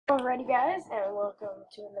Alrighty guys, and welcome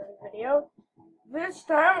to another video. This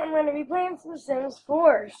time I'm going to be playing some Sims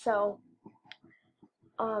 4, so,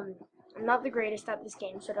 I'm not the greatest at this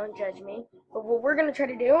game, so don't judge me. But what we're going to try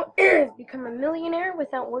to do is become a millionaire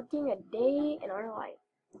without working a day in our life.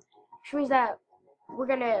 Which means that we're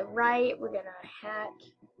going to write, we're going to hack,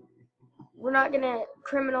 we're not going to,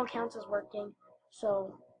 criminal counts as working,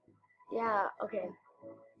 so, yeah, okay.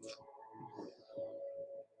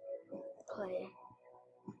 Play.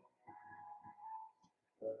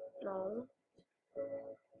 No.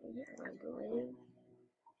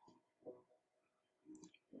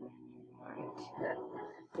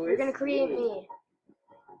 You're gonna create me.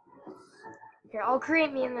 Here, I'll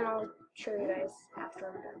create me and then I'll show you guys after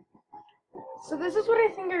I'm done. So this is what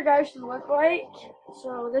I think your guy should look like.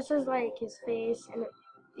 So this is like his face, and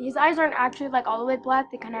his eyes aren't actually like all the way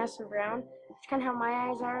black. They kind of have some brown. It's kind of how my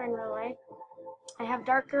eyes are in real life. I have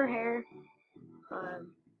darker hair.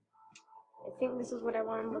 I think this is what I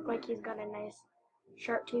want him to look like. He's got a nice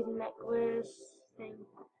sharp tooth necklace thing.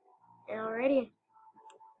 And already,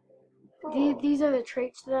 these are the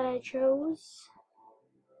traits that I chose.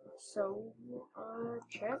 So,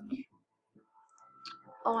 check.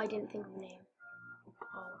 Oh, I didn't think of the name.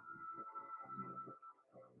 Oh.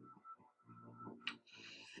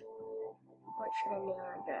 What should I name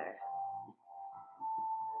our guy?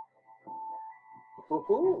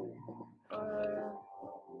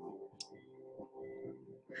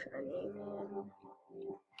 Should I name him?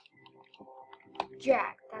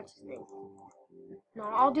 Jack, that's his name. No,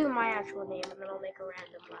 I'll do my actual name and then I'll make a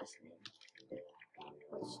random last name.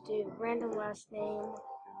 Let's do random last name.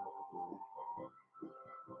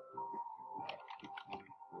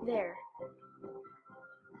 There.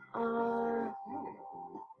 Okay.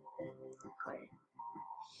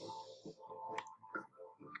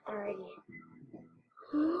 Alrighty.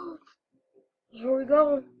 Here we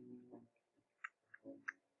go.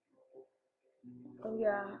 Oh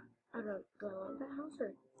yeah. I don't know. Do I want that house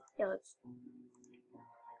or? Yeah, let's.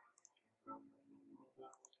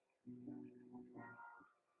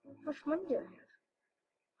 How much money do I have?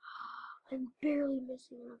 I'm barely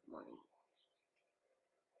missing enough money.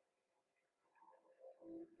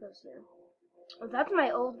 Let's see. Oh, that's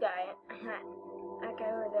my old guy. That guy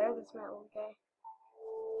over there, that's my old guy.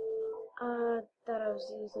 That I was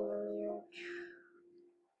using earlier.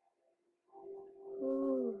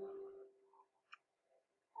 Ooh.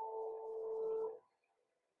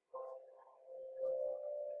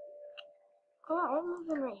 Oh, I'll move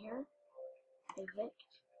in right here. Evict.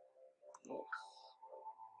 Yes.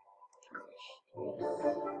 Finish.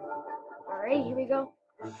 Yes. Alright, here we go.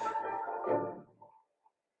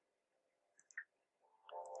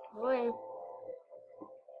 Boy.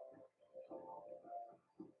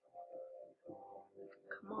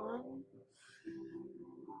 Come on.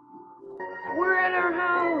 We're at our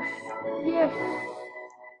house! Yes!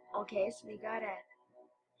 Okay, so we gotta...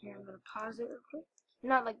 Here, I'm gonna pause it real quick.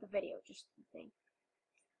 Not like the video, just the thing.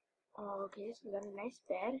 Oh, okay, so we got a nice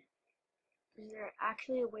bed. Is there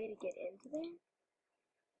actually a way to get into there?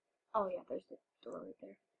 Oh yeah, there's the door right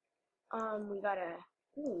there. We got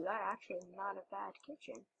actually not a bad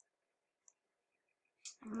kitchen.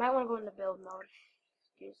 I might want to go into build mode,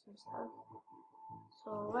 do some stuff.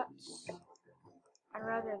 So I'd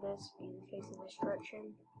rather this be facing this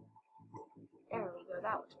direction. There we go,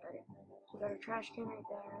 that looks better. So we got a trash can right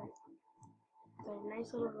there. Got a nice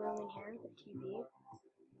little room in here with a TV.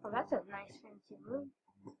 Oh, that's a nice fancy room.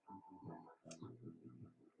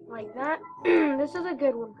 Like that. This is a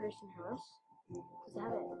good one-person house. Does it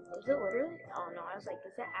have it? Does it literally? Oh no, I was like,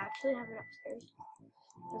 does it actually have it upstairs?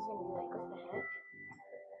 I was gonna be like, what the heck?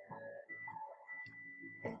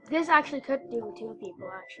 This actually could do 2 people,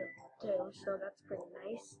 actually, too, so that's pretty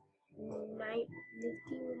nice.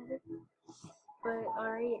 Nifty, whatever. But,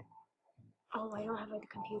 alright. Oh, I don't have a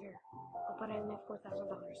computer. Oh, but I only have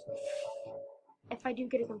 $4,000. If I do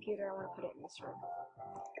get a computer, I want to put it in this room.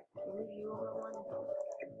 Can we view over one?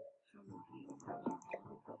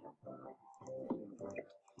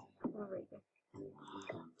 Right there.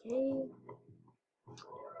 Okay.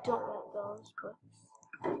 Don't want those books.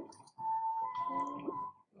 Okay.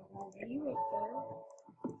 Review right there.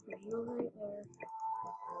 Review right there.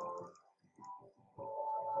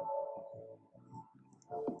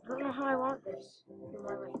 I don't know how I want this.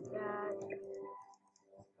 More like that.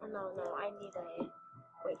 Oh no, I need a...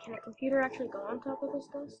 Wait, can a computer actually go on top of this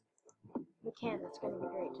desk? It can, that's gonna be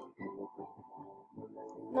great.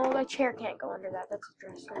 No, the chair can't go under that, that's a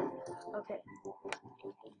dresser. Okay.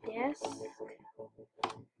 Desk.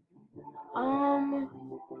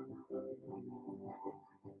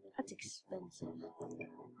 That's expensive.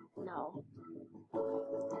 No.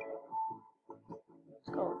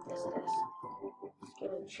 fix this. Let's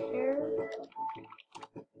get a chair.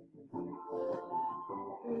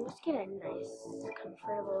 Let's get a nice,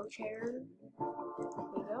 comfortable chair. There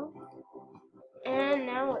we go. And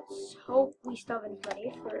now let's hope we still have enough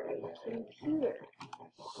money for a computer.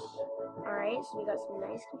 Alright, so we got some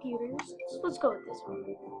nice computers. So let's go with this one.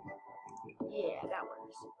 Yeah, that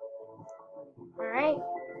works. Alright,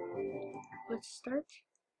 let's start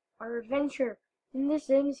our adventure in The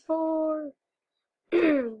Sims 4.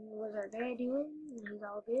 What's our guy doing? He's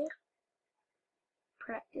all good.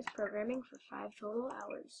 Practice programming for 5 total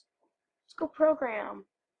hours. Let's go program.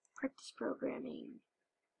 Practice programming.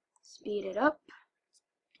 Speed it up.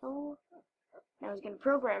 Oh, now he's gonna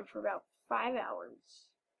program for about 5 hours.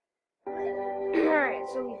 Alright,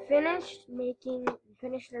 so we finished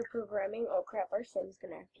our programming. Oh crap, our Sim's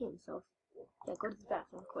gonna pee himself. Yeah, go to the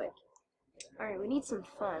bathroom quick. Alright, we need some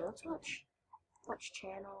fun. Let's watch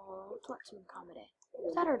channel. Let's watch some comedy.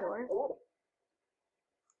 Is that our door?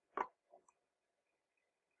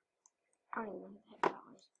 I don't even know what the heck that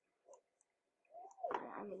was.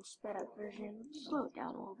 I'm in sped up version. Slow it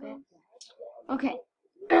down a little bit. Okay.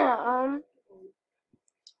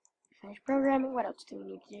 Finish programming. What else do we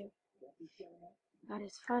need to do? Got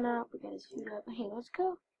his fun up. We got his food up. Hey, let's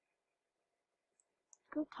go.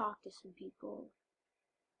 Go talk to some people.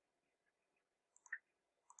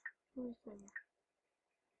 Who's there?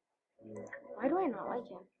 Why do I not like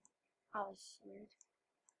him? Oh, that's weird.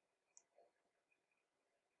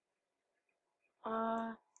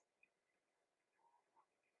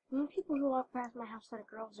 Many people who walk past my house that are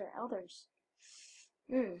girls or elders.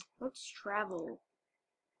 Let's travel.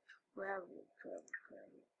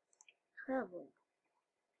 Travel.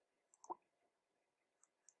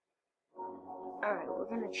 Alright, we're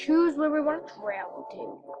gonna choose where we want to travel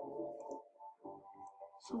to.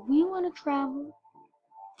 So we want to travel.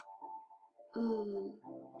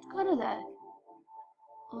 Let's go to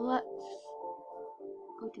let's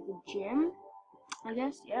go to the gym, I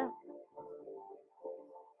guess, yeah.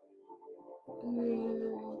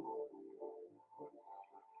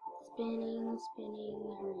 Spinning,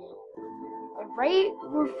 hurry up. Alright,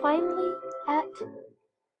 we're finally at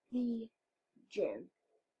the gym.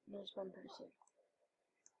 There's one person.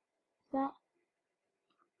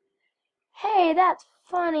 Hey, that's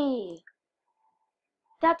funny!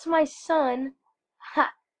 That's my son.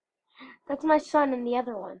 Ha! That's my son and the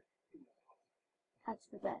other one. That's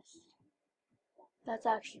the best. That's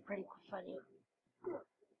actually pretty funny.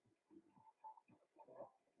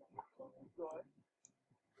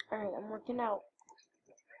 Alright, I'm working out.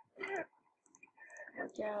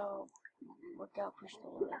 Work out, push the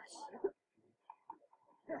limits.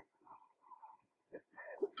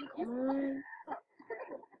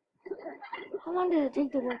 How long did it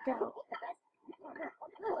take to work out?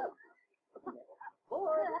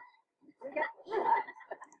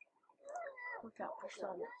 Work out, push the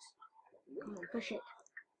limits. Come on, push it.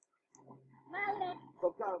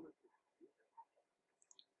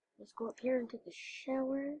 Let's go up here and take a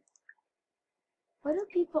shower. Why do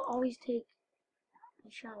people always take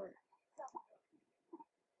a shower?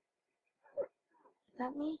 Is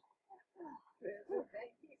that me?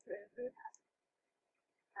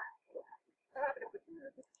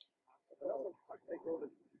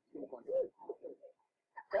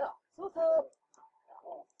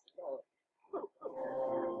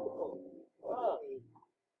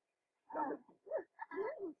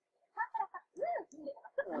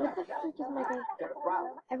 What the freak is my guy?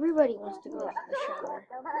 Everybody wants to go to the shower.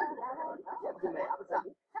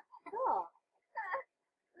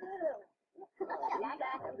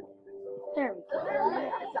 There we go.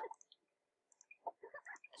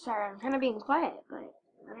 Sorry, I'm kind of being quiet, but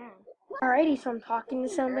yeah. Alrighty, so I'm talking to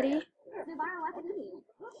somebody.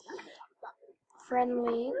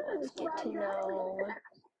 Friendly. Let's get to know.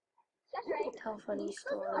 Tell a funny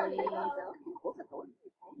story.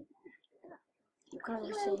 Deep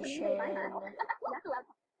conversation.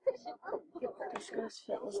 Discuss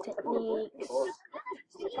fitness techniques.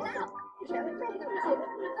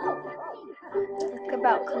 Talk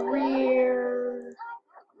about career.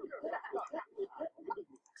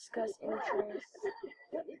 Discuss interests.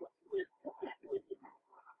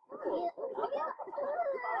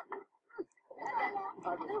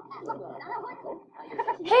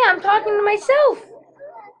 Hey, I'm talking to myself!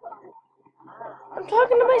 I'm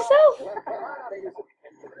talking to myself!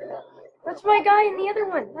 That's my guy in the other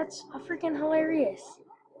one. That's freaking hilarious.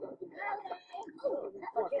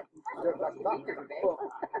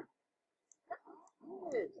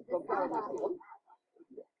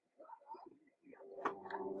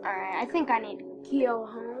 Alright, I think I need to go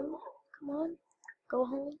home. Come on. Go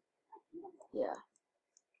home. Yeah.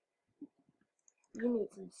 You need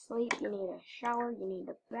some sleep, you need a shower, you need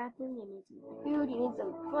a bathroom, you need some food, you need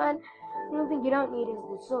some fun. The only thing you don't need is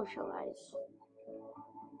to socialize.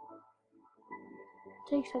 It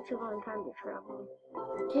takes such a long time to travel.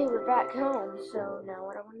 Okay, we're back home, so now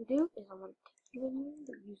what I want to do is I want to take you in here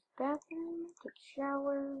to use the bathroom, take a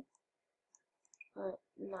shower, but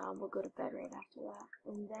no, we'll go to bed right after that.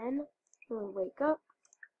 And then, when we wake up,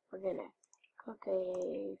 we're gonna cook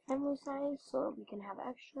a family size so we can have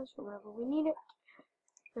extras for whenever we need it.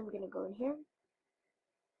 Then we're gonna go in here,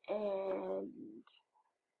 and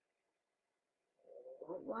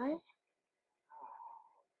what?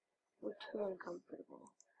 We're too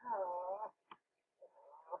uncomfortable.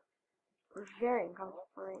 We're very uncomfortable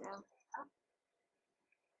right now.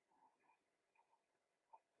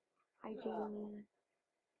 Hygiene.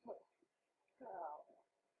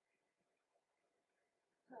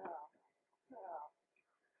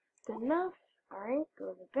 Good enough. Alright,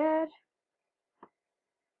 go to bed.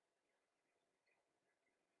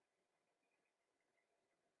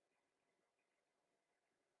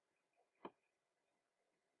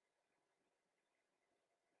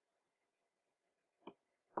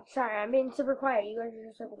 Sorry, I'm being super quiet. You guys are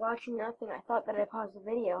just like watching nothing. I thought that I paused the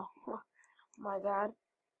video. My bad.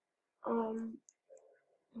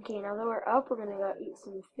 Okay, now that we're up, we're gonna go eat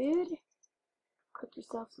some food. Cook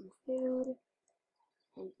yourself some food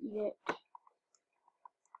and eat it.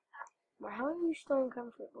 Well, how are you still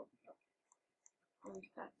uncomfortable? And you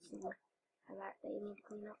got some of that you need to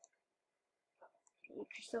clean up.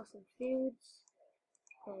 Eat yourself some foods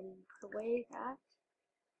and put away that.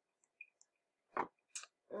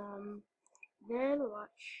 Then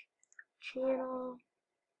watch channel,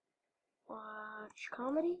 watch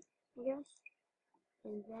comedy, I guess.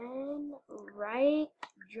 And then write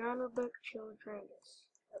genre book children's.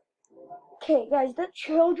 Okay, guys, that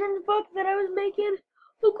children's book that I was making,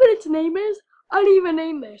 look what its name is. I didn't even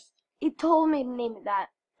name this. It told me to name it that,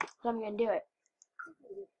 so I'm gonna do it.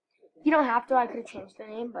 You don't have to, I could have changed the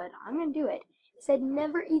name, but I'm gonna do it. It said,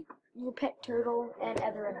 never eat your pet turtle and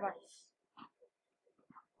other advice.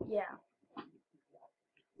 Yeah.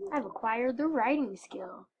 I've acquired the writing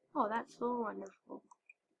skill. Oh, that's so wonderful.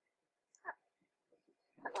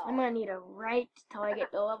 I'm gonna need to write till I get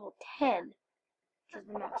to level 10, which is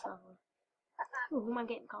the next level. Ooh, who am I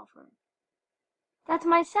getting called from? That's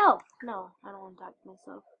myself. No, I don't want to talk to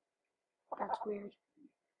myself. That's weird.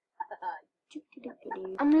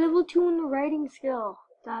 I'm level 2 in the writing skill.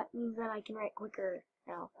 That means that I can write quicker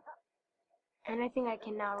now. And I think I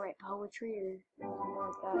can now write poetry or something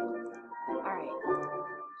like that. Alright.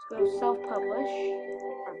 Let's go self-publish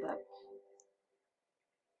our book.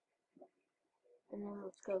 And then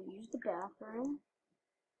let's go use the bathroom.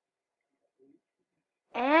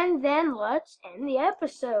 And then let's end the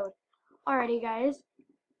episode. Alrighty, guys.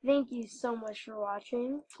 Thank you so much for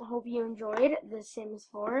watching. I hope you enjoyed The Sims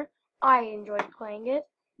 4. I enjoyed playing it.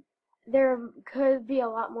 There could be a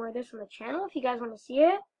lot more of this on the channel if you guys want to see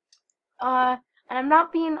it. And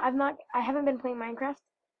I haven't been playing Minecraft.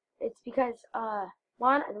 It's because,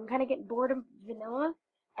 one, I'm kind of getting bored of vanilla,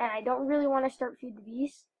 and I don't really want to start Feed the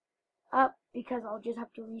Beast up because I'll just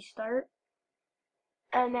have to restart.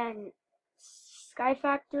 And then Sky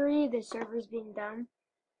Factory, the server's being done.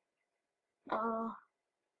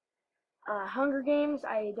 Hunger Games,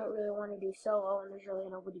 I don't really want to do solo, and there's really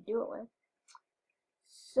nobody to do it with.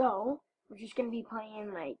 So, we're just going to be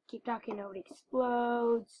playing, like, Keep Talking Nobody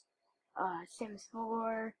Explodes, Sims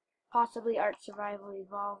 4, possibly Art Survival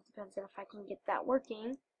Evolved, depends on if I can get that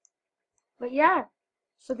working. But yeah,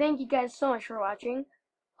 so thank you guys so much for watching.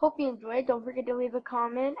 Hope you enjoyed. Don't forget to leave a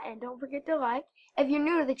comment, and don't forget to like. If you're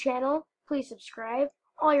new to the channel, please subscribe.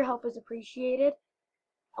 All your help is appreciated.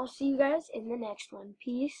 I'll see you guys in the next one.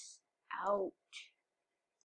 Peace out.